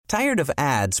Tired of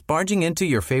ads barging into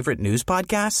your favorite news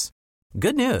podcasts?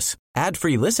 Good news.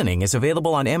 Ad-free listening is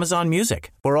available on Amazon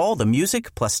Music for all the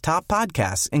music plus top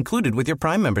podcasts included with your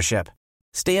Prime membership.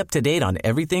 Stay up to date on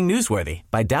everything newsworthy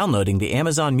by downloading the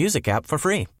Amazon Music app for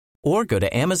free or go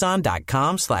to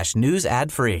amazon.com/news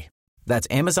ad free. That's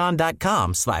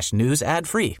amazon.com/news ad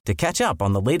free to catch up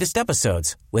on the latest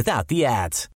episodes without the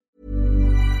ads.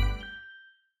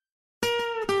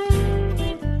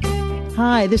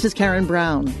 Hi, this is Karen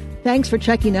Brown. Thanks for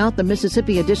checking out the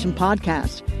Mississippi Edition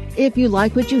podcast. If you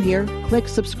like what you hear, click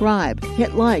subscribe,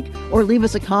 hit like, or leave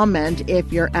us a comment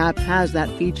if your app has that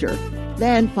feature.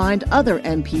 Then find other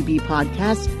MPB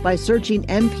podcasts by searching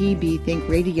MPB Think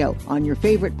Radio on your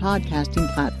favorite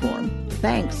podcasting platform.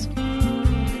 Thanks.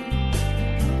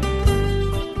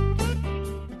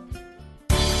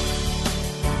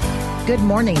 Good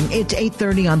morning. It's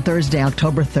 8:30 on Thursday,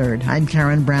 October 3rd. I'm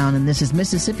Karen Brown, and this is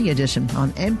Mississippi Edition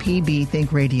on MPB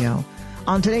Think Radio.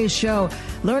 On today's show,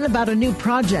 learn about a new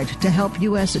project to help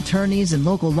U.S. attorneys and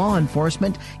local law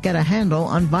enforcement get a handle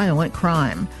on violent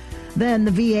crime. Then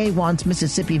the VA wants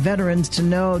Mississippi veterans to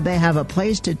know they have a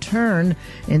place to turn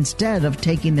instead of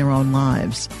taking their own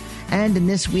lives. And in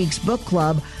this week's book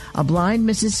club, a blind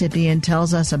Mississippian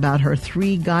tells us about her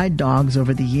 3 guide dogs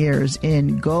over the years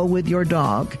in Go With Your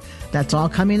Dog. That's all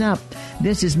coming up.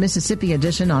 This is Mississippi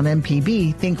Edition on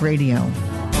MPB Think Radio.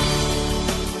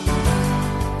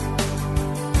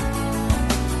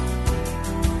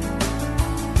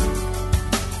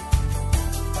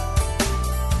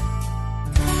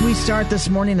 We start this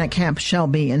morning at Camp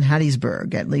Shelby in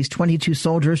Hattiesburg. At least 22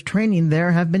 soldiers training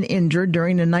there have been injured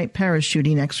during a night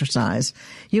parachuting exercise.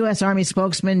 U.S. Army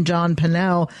spokesman John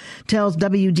Pennell tells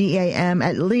WDAM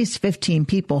at least 15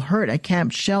 people hurt at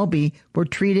Camp Shelby were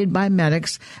treated by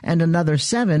medics and another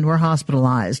 7 were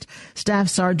hospitalized. Staff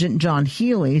Sergeant John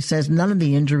Healy says none of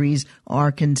the injuries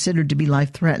are considered to be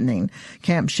life-threatening.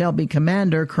 Camp Shelby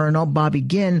Commander Colonel Bobby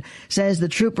Ginn says the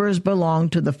troopers belong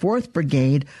to the 4th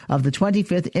Brigade of the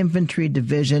 25th Infantry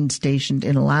Division stationed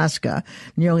in Alaska.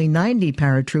 Nearly 90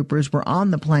 paratroopers were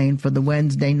on the plane for the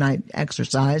Wednesday night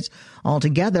exercise.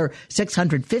 Altogether,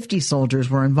 650 soldiers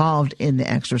were involved in the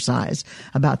exercise.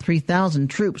 About 3,000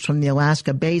 troops from the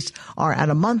Alaska base are at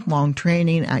a month-long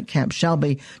training at Camp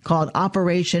Shelby called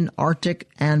Operation Arctic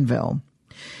Anvil.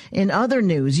 In other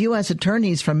news, U.S.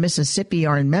 attorneys from Mississippi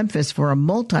are in Memphis for a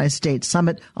multi-state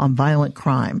summit on violent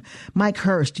crime. Mike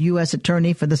Hurst, U.S.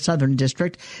 attorney for the Southern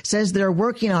District, says they're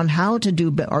working on how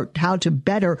to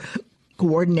better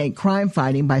coordinate crime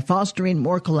fighting by fostering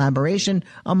more collaboration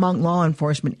among law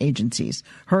enforcement agencies.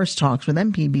 Hurst talks with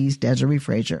MPB's Desiree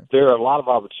Frazier. There are a lot of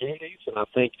opportunities, and I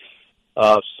think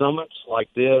summits like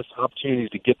this, opportunities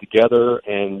to get together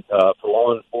and for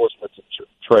law enforcement to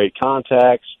trade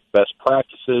contacts, best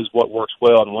practices, what works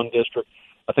well in one district.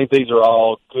 I think these are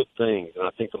all good things, and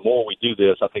I think the more we do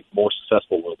this, I think the more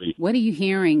successful we'll be. What are you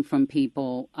hearing from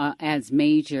people as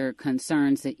major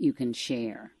concerns that you can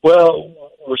share? Well,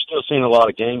 we're still seeing a lot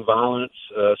of gang violence,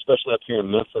 especially up here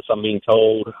in Memphis, I'm being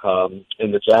told.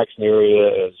 In the Jackson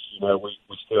area, as you know, we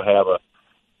still have a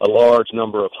large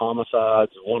number of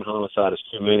homicides. One homicide is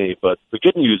too many, but the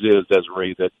good news is,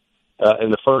 Desiree, that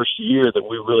in the first year that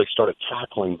we really started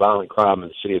tackling violent crime in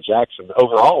the city of Jackson,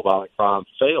 overall violent crime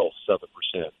fell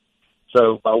 7%.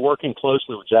 So by working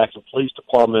closely with Jackson Police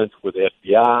Department, with the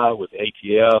FBI, with the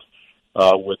ATF,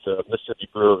 with the Mississippi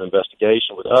Bureau of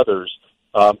Investigation, with others,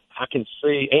 I can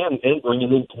see, and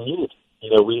bringing in community.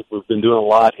 You know, we've been doing a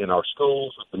lot in our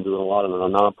schools. We've been doing a lot in our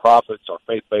nonprofits, our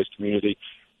faith-based community.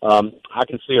 I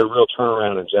can see a real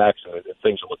turnaround in Jackson, and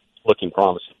things are looking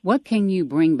promising. What can you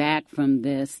bring back from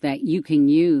this that you can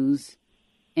use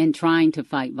in trying to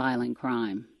fight violent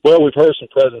crime? Well, we've heard some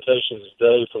presentations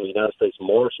today from the United States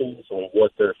Marshals on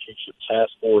what their future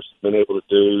task force has been able to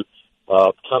do,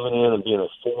 coming in and being a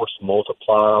force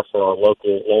multiplier for our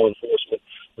local law enforcement.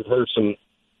 We've heard some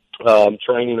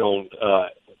training on,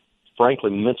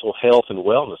 frankly, mental health and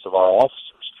wellness of our officers.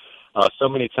 So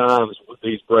many times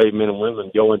these brave men and women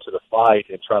go into the fight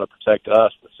and try to protect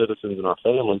us, the citizens and our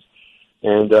families,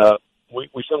 and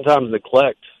we sometimes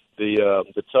neglect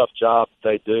the tough job that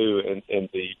they do and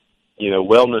the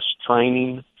wellness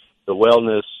training, the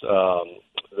wellness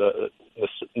the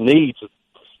needs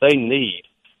they need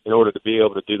in order to be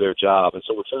able to do their job. And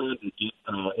so we're trying to get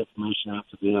information out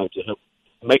to them to help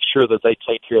make sure that they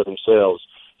take care of themselves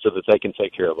so that they can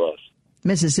take care of us.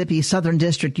 Mississippi Southern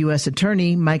District U.S.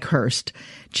 Attorney Mike Hurst.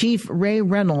 Chief Ray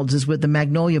Reynolds is with the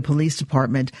Magnolia Police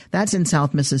Department. That's in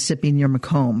South Mississippi near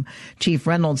Macomb. Chief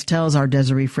Reynolds tells our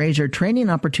Desiree Frazier training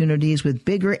opportunities with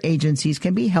bigger agencies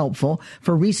can be helpful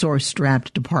for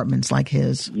resource-strapped departments like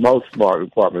his. Most smart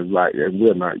departments like that,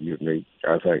 we're not unique.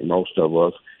 I think most of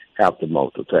us have to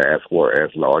multitask, whereas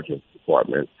larger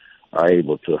departments are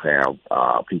able to have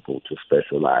people to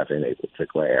specialize in a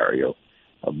particular area.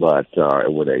 But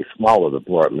with a smaller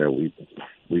department,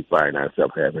 we find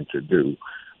ourselves having to do,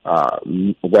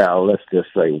 let's just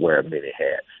say wear many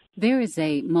hats. There is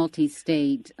a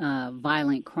multi-state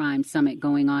violent crime summit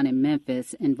going on in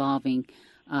Memphis involving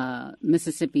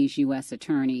Mississippi's U.S.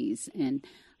 attorneys and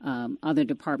other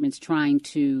departments trying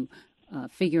to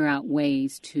figure out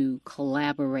ways to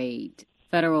collaborate,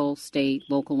 federal, state,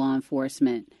 local law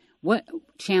enforcement. What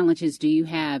challenges do you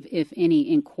have, if any,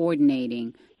 in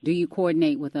coordinating? Do you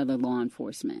coordinate with other law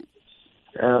enforcement?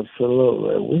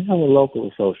 Absolutely. We have a local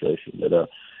association that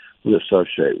we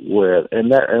associate with,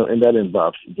 and that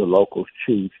involves the local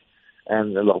chief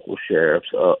and the local sheriffs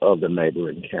of the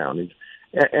neighboring counties.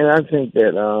 And I think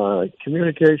that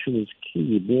communication is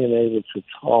key, being able to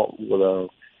talk with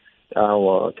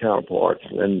our counterparts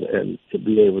and to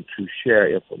be able to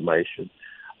share information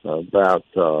about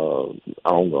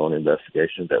ongoing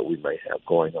investigations that we may have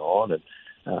going on. And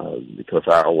because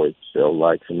I always feel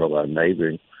like some of our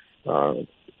neighboring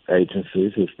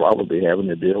agencies is probably having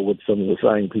to deal with some of the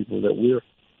same people that we're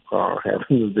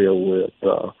having to deal with.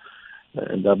 But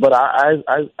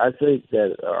I think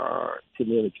that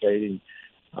communication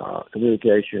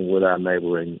with our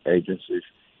neighboring agencies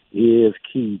is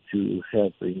key to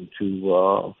helping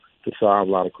to solve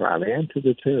a lot of crime and to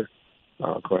deter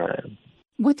crime.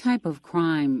 What type of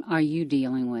crime are you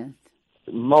dealing with?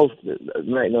 Most,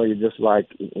 you're just like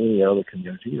any other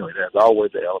community. There's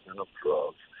always the element of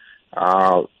drugs.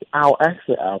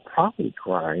 Our property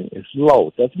crime is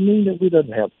low. Doesn't mean that we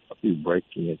don't have a few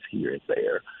break-ins here and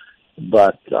there,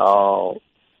 but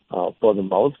for the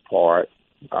most part,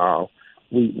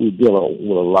 we deal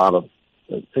with a lot of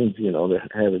things, that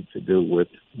having to do with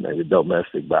maybe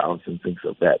domestic violence and things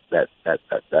of that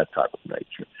type of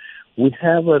nature. We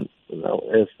haven't,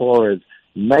 as far as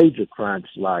major crimes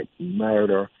like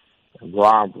murder and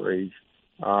robberies,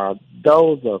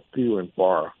 those are few and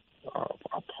far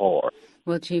apart.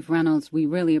 Well, Chief Reynolds, we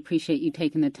really appreciate you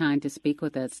taking the time to speak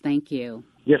with us. Thank you.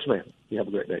 Yes, ma'am. You have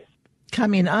a great day.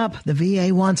 Coming up, the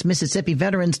VA wants Mississippi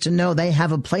veterans to know they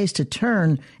have a place to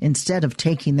turn instead of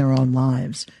taking their own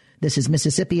lives. This is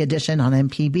Mississippi Edition on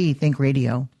MPB Think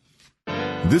Radio.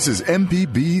 This is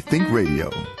MPB Think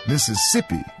Radio.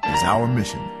 Mississippi is our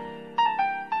mission.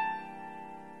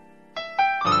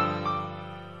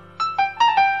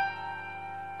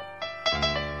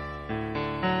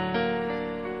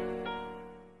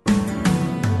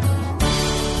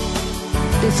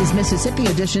 This is Mississippi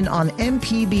Edition on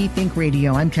MPB Think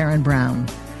Radio. I'm Karen Brown.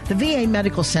 The VA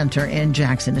Medical Center in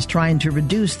Jackson is trying to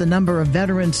reduce the number of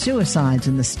veteran suicides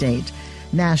in the state.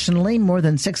 Nationally, more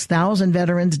than 6,000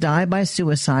 veterans die by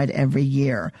suicide every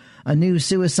year. A new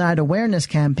suicide awareness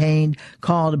campaign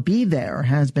called Be There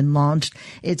has been launched.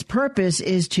 Its purpose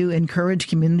is to encourage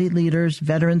community leaders,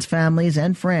 veterans' families,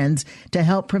 and friends to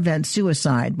help prevent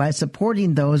suicide by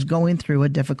supporting those going through a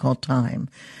difficult time.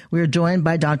 We are joined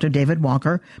by Dr. David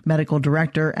Walker, Medical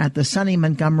Director at the Sonny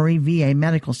Montgomery VA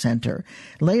Medical Center.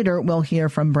 Later, we'll hear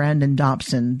from Brandon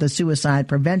Dobson, the Suicide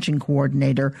Prevention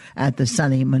Coordinator at the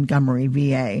Sonny Montgomery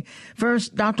VA.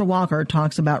 First, Dr. Walker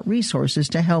talks about resources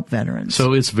to help veterans.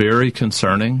 So it's very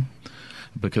concerning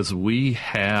because we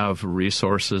have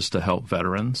resources to help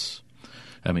veterans.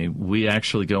 I mean, we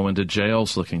actually go into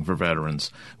jails looking for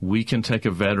veterans. We can take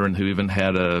a veteran who even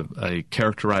had a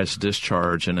characterized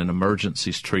discharge and in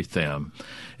emergencies treat them.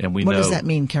 And we know. What does that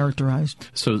mean, characterized?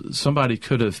 So somebody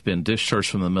could have been discharged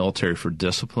from the military for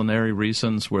disciplinary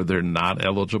reasons where they're not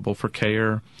eligible for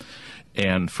care.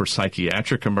 And for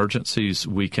psychiatric emergencies,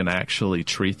 we can actually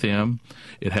treat them.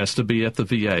 It has to be at the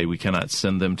VA. We cannot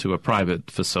send them to a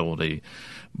private facility.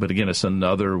 But again, it's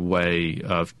another way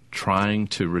of trying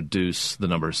to reduce the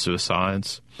number of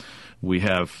suicides. We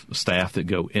have staff that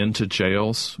go into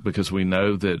jails because we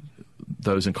know that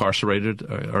those incarcerated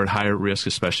are at higher risk,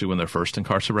 especially when they're first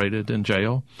incarcerated in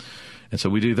jail. And so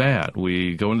we do that.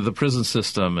 We go into the prison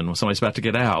system, and when somebody's about to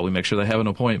get out, we make sure they have an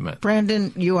appointment.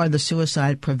 Brandon, you are the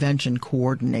suicide prevention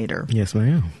coordinator. Yes,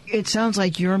 ma'am. It sounds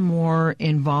like you're more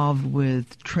involved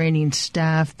with training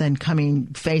staff than coming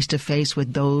face-to-face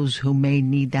with those who may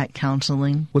need that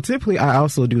counseling. Well, typically, I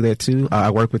also do that, too.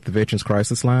 I work with the Veterans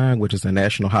Crisis Line, which is a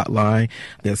national hotline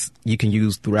that you can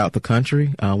use throughout the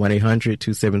country,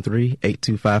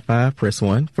 1-800-273-8255, press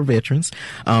 1 for veterans.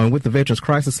 With the Veterans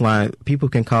Crisis Line, people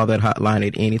can call that hotline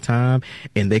at any time,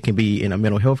 and they can be in a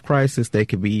mental health crisis, they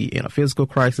could be in a physical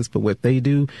crisis, but what they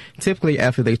do, typically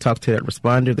after they talk to that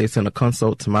responder, they send a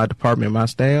consult to my department and my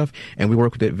staff, and we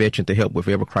work with that veteran to help with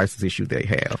whatever crisis issue they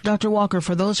have. Dr. Walker,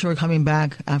 for those who are coming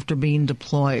back after being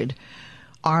deployed,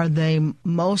 are they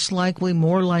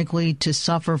more likely to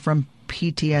suffer from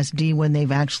PTSD when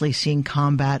they've actually seen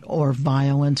combat or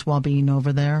violence while being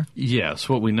over there? Yes.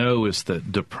 What we know is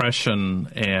that depression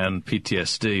and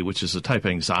PTSD, which is a type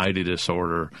of anxiety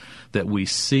disorder, that we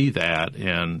see that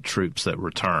in troops that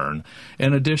return.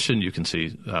 In addition, you can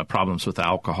see problems with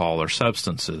alcohol or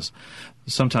substances.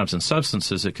 Sometimes in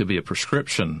substances, it could be a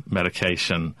prescription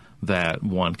medication that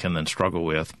one can then struggle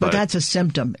with. But that's a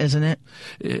symptom, isn't it?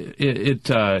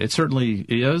 It certainly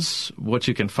is. What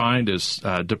you can find is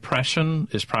depression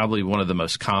is probably one of the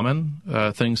most common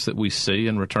things that we see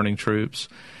in returning troops.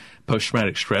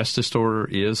 Post-traumatic stress disorder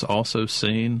is also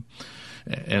seen.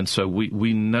 And so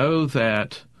we know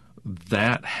that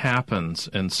happens,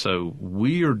 and so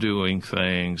we are doing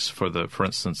things for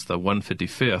instance, the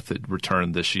 155th that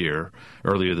returned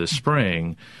earlier this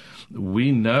spring.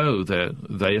 We know that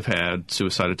they have had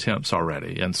suicide attempts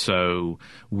already, and so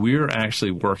we're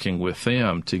actually working with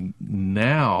them to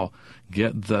now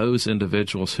get those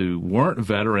individuals who weren't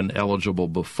veteran eligible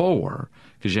before,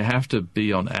 because you have to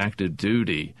be on active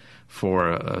duty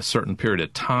for a certain period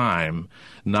of time,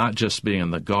 not just being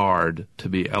in the Guard to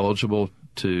be eligible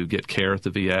to get care at the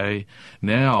VA.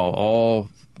 Now all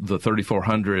the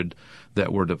 3,400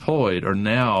 that were deployed are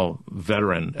now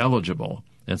veteran eligible.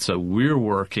 And so we're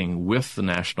working with the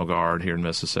National Guard here in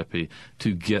Mississippi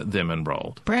to get them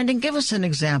enrolled. Brandon, give us an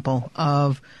example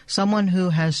of someone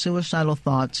who has suicidal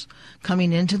thoughts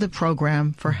coming into the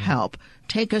program for help.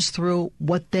 Take us through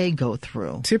what they go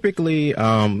through. Typically,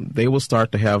 They will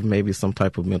start to have maybe some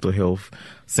type of mental health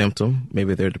symptom.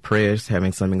 Maybe they're depressed,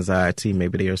 having some anxiety.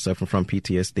 Maybe they are suffering from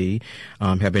PTSD,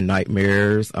 having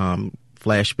nightmares,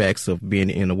 flashbacks of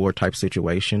being in a war type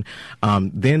situation.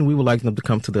 Then we would like them to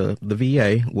come to the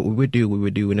VA. What we would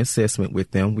do an assessment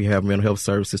with them. We have mental health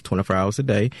services 24 hours a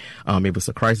day. If it's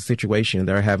a crisis situation,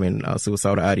 they're having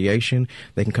suicidal ideation,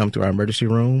 they can come to our emergency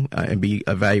room and be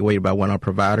evaluated by one of our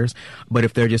providers. But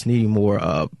if they're just needing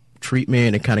more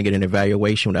treatment and kind of get an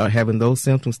evaluation without having those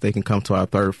symptoms, they can come to our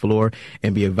third floor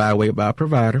and be evaluated by a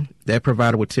provider. That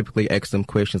provider would typically ask them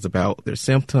questions about their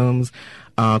symptoms,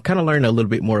 kind of learn a little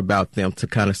bit more about them to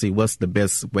kind of see what's the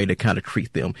best way to kind of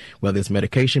treat them, whether it's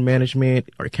medication management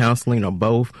or counseling or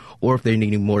both, or if they're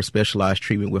needing more specialized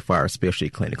treatment with our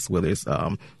specialty clinics, whether it's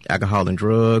alcohol and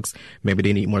drugs. Maybe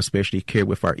they need more specialty care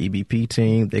with our EBP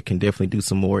team. They can definitely do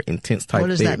some more intense type therapies. What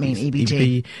does that mean, EBT?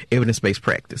 EBP, evidence-based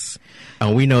practice.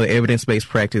 We know that evidence-based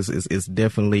practice is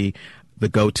definitely the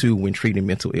go-to when treating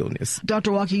mental illness.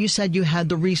 Dr. Walker, you said you had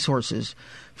the resources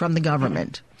from the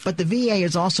government, but the VA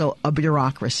is also a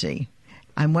bureaucracy.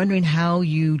 I'm wondering how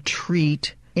you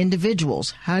treat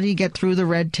individuals. How do you get through the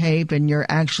red tape and you're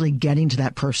actually getting to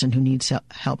that person who needs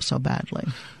help so badly?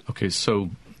 Okay,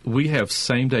 so we have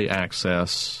same-day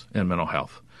access in mental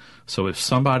health. So if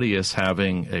somebody is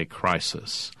having a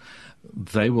crisis,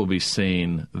 they will be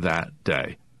seen that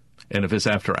day. And if it's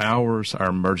after hours, our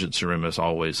emergency room is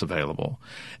always available.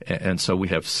 And so we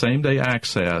have same-day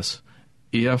access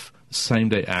if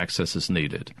same-day access is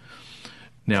needed.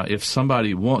 Now, if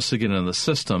somebody wants to get in the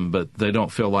system, but they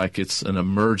don't feel like it's an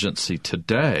emergency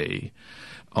today,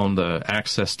 on the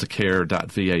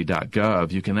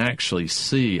accesstocare.va.gov, you can actually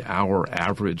see our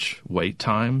average wait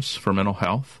times for mental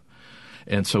health.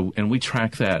 And we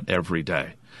track that every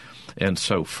day. And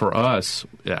so for us,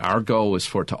 our goal is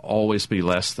for it to always be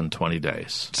less than 20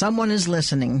 days. Someone is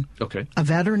listening. Okay. A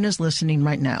veteran is listening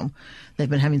right now. They've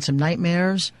been having some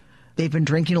nightmares. They've been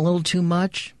drinking a little too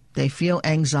much. They feel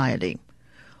anxiety.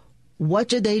 What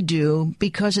do they do?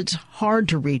 Because it's hard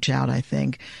to reach out, I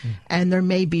think. And there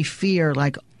may be fear,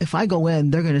 like if I go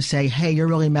in, they're going to say, hey, you're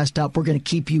really messed up. We're going to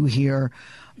keep you here.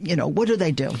 What do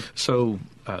they do? So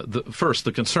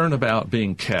the concern about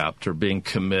being kept or being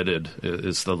committed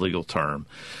is the legal term.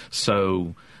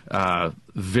 So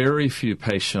very few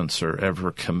patients are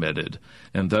ever committed,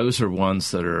 and those are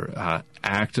ones that are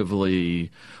actively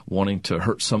wanting to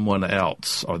hurt someone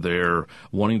else, or they're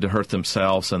wanting to hurt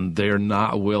themselves, and they're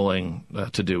not willing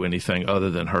to do anything other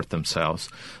than hurt themselves.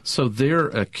 So they're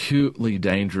acutely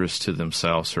dangerous to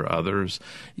themselves or others.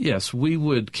 Yes, we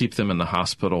would keep them in the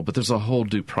hospital, but there's a whole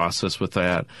due process with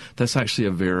that. That's actually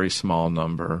a very small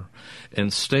number.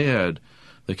 Instead,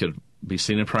 they could be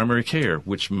seen in primary care,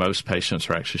 which most patients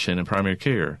are actually seen in primary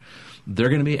care. They're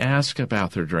going to be asked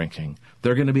about their drinking.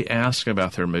 They're going to be asked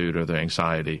about their mood or their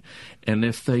anxiety. And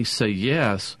if they say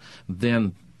yes,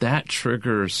 then that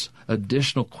triggers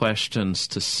additional questions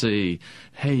to see,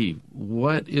 hey,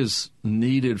 what is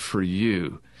needed for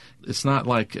you? It's not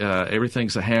like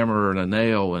everything's a hammer and a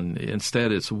nail, and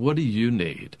instead it's, what do you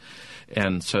need?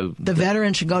 And so the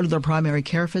veteran should go to their primary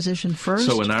care physician first?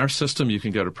 So in our system, you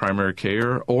can go to primary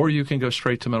care, or you can go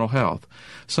straight to mental health.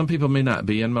 Some people may not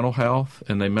be in mental health,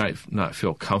 and they might not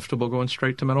feel comfortable going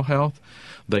straight to mental health.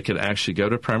 They could actually go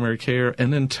to primary care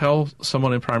and then tell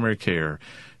someone in primary care,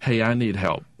 hey, I need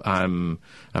help. I'm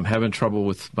having trouble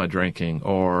with my drinking,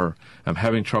 or I'm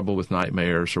having trouble with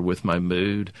nightmares or with my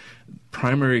mood.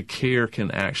 Primary care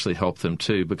can actually help them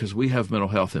too, because we have mental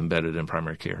health embedded in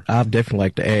primary care. I'd definitely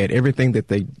like to add, everything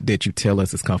that you tell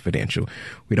us is confidential.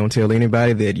 We don't tell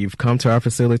anybody that you've come to our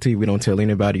facility. We don't tell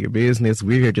anybody your business.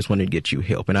 We're here just wanting to get you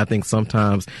help. And I think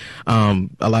sometimes, a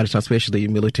lot of times, especially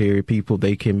military people,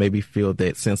 they can maybe feel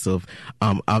that sense of,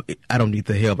 I don't need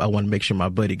the help. I want to make sure my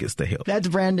buddy gets the help. That's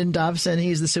Brandon Dobson.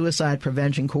 He's the suicide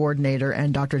prevention coordinator,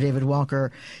 and Dr. David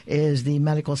Walker is the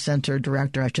medical center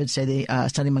director, I should say, the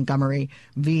Study Montgomery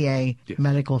VA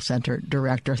Medical Center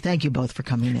Director. Thank you both for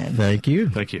coming in. Thank you.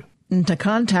 Thank you. And to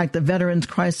contact the Veterans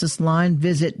Crisis Line,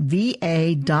 visit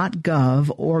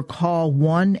va.gov or call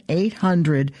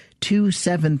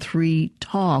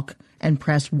 1-800-273-TALK and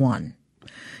press 1.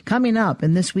 Coming up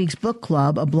in this week's book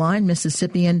club, a blind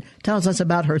Mississippian tells us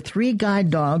about her 3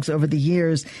 guide dogs over the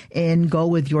years in Go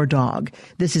With Your Dog.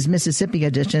 This is Mississippi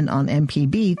Edition on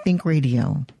MPB Think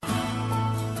Radio.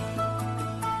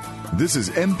 This is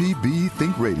MPB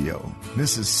Think Radio.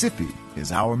 Mississippi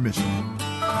is our mission.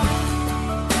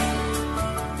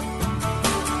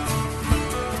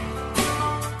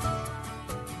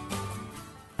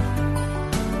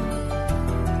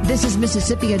 This is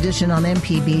Mississippi Edition on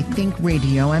MPB Think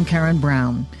Radio. I'm Karen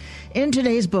Brown. In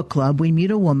today's book club, we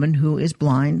meet a woman who is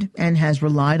blind and has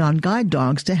relied on guide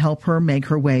dogs to help her make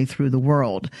her way through the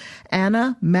world.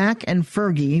 Anna, Mac, and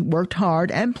Fergie worked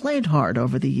hard and played hard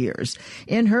over the years.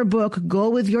 In her book, Go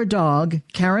With Your Dog,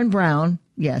 Karen Brown,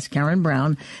 yes, Karen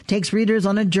Brown, takes readers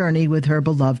on a journey with her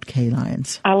beloved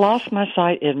canines. I lost my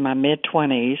sight in my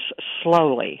mid-20s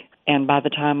slowly, and by the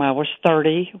time I was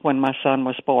 30, when my son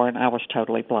was born, I was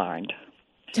totally blind.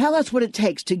 Tell us what it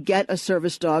takes to get a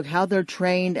service dog, how they're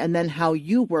trained, and then how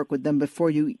you work with them before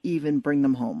you even bring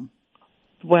them home.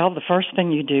 Well, the first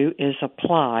thing you do is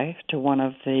apply to one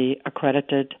of the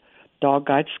accredited dog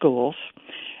guide schools,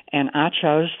 and I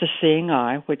chose the Seeing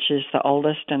Eye, which is the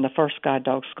oldest and the first guide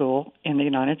dog school in the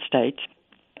United States.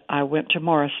 I went to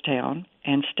Morristown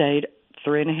and stayed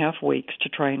 3.5 weeks to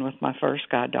train with my first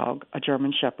guide dog, a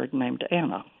German Shepherd named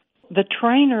Anna. The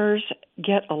trainers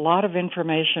get a lot of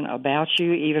information about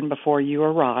you even before you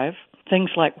arrive, things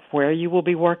like where you will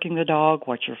be working the dog,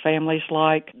 what your family's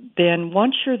like. Then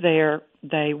once you're there,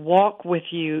 they walk with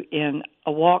you in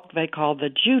a walk they call the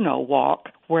Juno walk,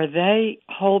 where they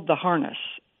hold the harness,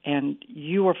 and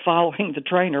you are following the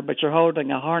trainer, but you're holding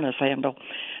a harness handle.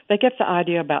 They get the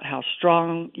idea about how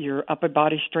strong your upper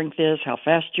body strength is, how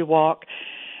fast you walk.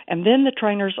 And then the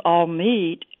trainers all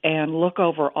meet and look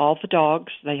over all the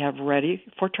dogs they have ready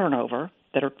for turnover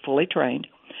that are fully trained,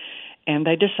 and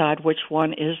they decide which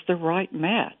one is the right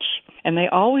match. And they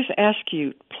always ask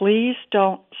you, please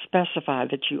don't specify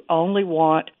that you only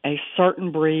want a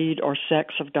certain breed or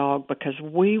sex of dog, because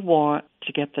we want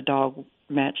to get the dog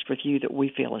matched with you that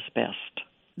we feel is best.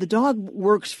 The dog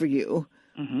works for you.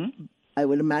 Mm-hmm. I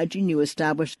would imagine you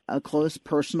established a close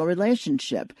personal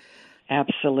relationship.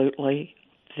 Absolutely.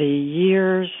 The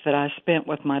years that I spent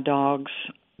with my dogs,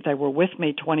 they were with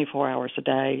me 24 hours a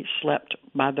day, slept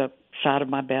by the side of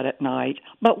my bed at night.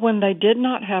 But when they did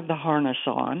not have the harness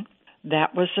on,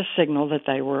 that was a signal that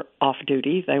they were off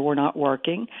duty. They were not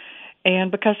working.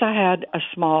 And because I had a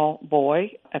small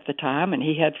boy at the time, and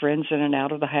he had friends in and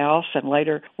out of the house, and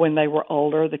later when they were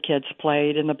older, the kids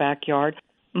played in the backyard,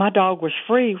 my dog was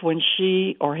free when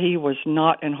she or he was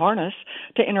not in harness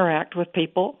to interact with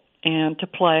people and to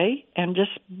play and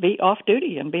just be off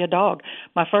duty and be a dog.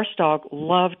 My first dog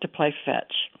loved to play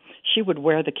fetch. She would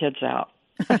wear the kids out.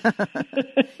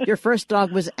 Your first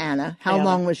dog was Anna. How Anna.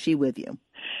 long was she with you?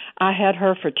 I had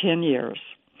her for 10 years.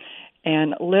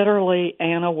 And literally,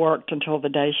 Anna worked until the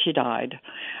day she died.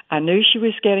 I knew she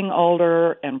was getting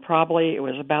older, and probably it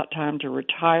was about time to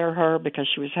retire her because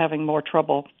she was having more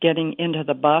trouble getting into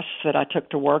the bus that I took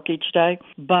to work each day.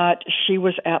 But she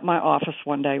was at my office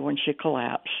one day when she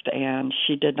collapsed, and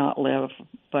she did not live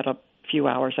but a few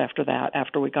hours after that,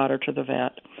 after we got her to the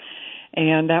vet.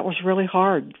 And that was really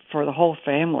hard for the whole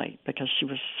family because she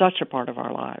was such a part of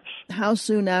our lives. How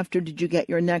soon after did you get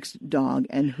your next dog,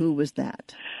 and who was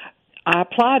that? I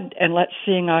applied and let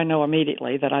Seeing Eye know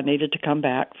immediately that I needed to come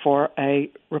back for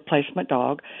a replacement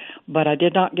dog, but I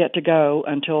did not get to go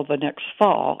until the next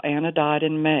fall. Anna died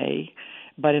in May,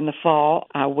 but in the fall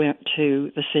I went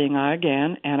to the Seeing Eye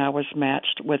again, and I was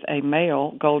matched with a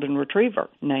male golden retriever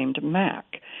named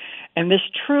Mac. And this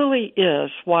truly is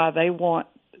why they want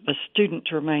the student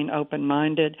to remain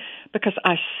open-minded, because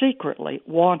I secretly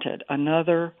wanted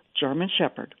another German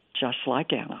Shepherd just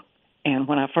like Anna. And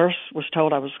when I first was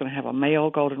told I was going to have a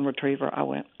male golden retriever, I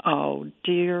went, oh,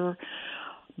 dear.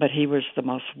 But he was the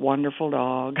most wonderful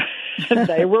dog. And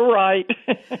they were right.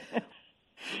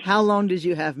 How long did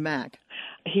you have Mac?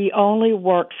 He only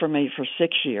worked for me for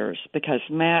 6 years because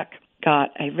Mac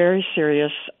got a very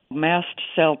serious mast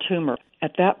cell tumor.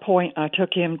 At that point, I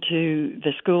took him to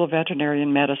the School of Veterinary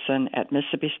Medicine at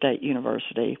Mississippi State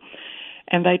University,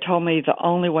 and they told me the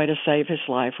only way to save his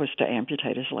life was to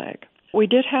amputate his leg. We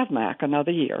did have Mac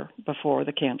another year before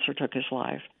the cancer took his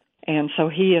life. And so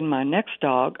he and my next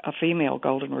dog, a female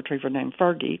golden retriever named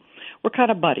Fergie, were kind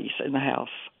of buddies in the house.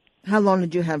 How long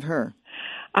did you have her?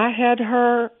 I had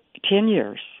her 10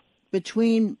 years.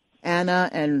 Between Anna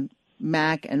and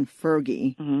Mac and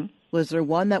Fergie, was there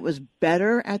one that was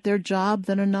better at their job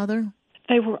than another?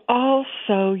 They were all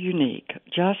so unique,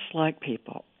 just like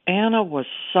people. Anna was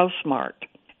so smart.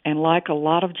 And like a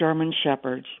lot of German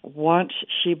Shepherds, once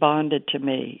she bonded to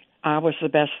me, I was the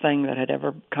best thing that had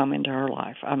ever come into her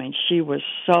life. I mean, she was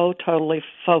so totally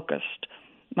focused.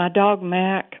 My dog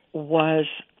Mac was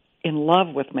in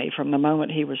love with me from the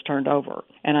moment he was turned over,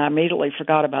 and I immediately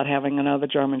forgot about having another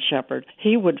German Shepherd.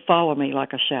 He would follow me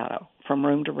like a shadow from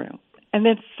room to room. And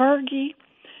then Fergie,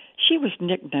 she was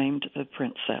nicknamed the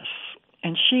Princess,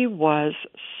 and she was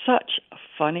such a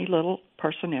funny little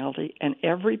personality and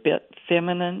every bit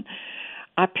feminine.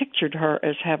 I pictured her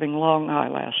as having long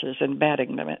eyelashes and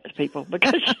batting them at people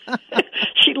because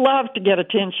she loved to get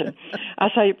attention. I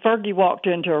say Fergie walked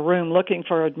into a room looking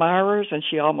for admirers, and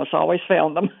she almost always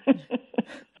found them.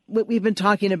 We've been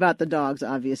talking about the dogs,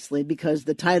 obviously, because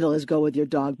the title is Go With Your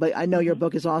Dog, but I know your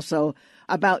book is also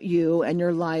about you and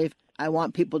your life. I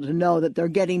want people to know that they're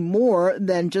getting more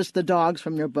than just the dogs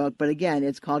from your book. But again,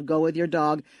 it's called Go With Your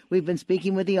Dog. We've been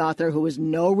speaking with the author, who is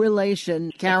no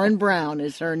relation. Karen Brown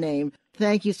is her name.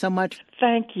 Thank you so much.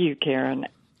 Thank you, Karen.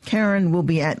 Karen will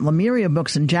be at Lemuria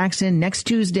Books in Jackson next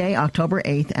Tuesday, October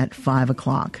 8th at 5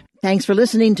 o'clock. Thanks for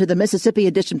listening to the Mississippi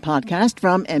Edition podcast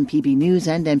from MPB News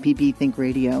and MPB Think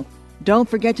Radio. Don't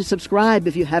forget to subscribe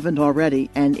if you haven't already.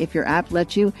 And if your app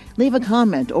lets you, leave a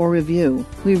comment or review.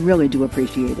 We really do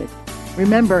appreciate it.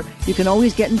 Remember, you can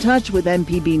always get in touch with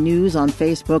MPB News on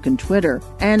Facebook and Twitter,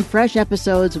 and fresh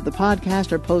episodes of the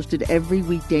podcast are posted every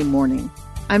weekday morning.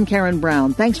 I'm Karen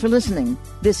Brown. Thanks for listening.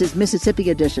 This is Mississippi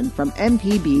Edition from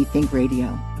MPB Think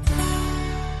Radio.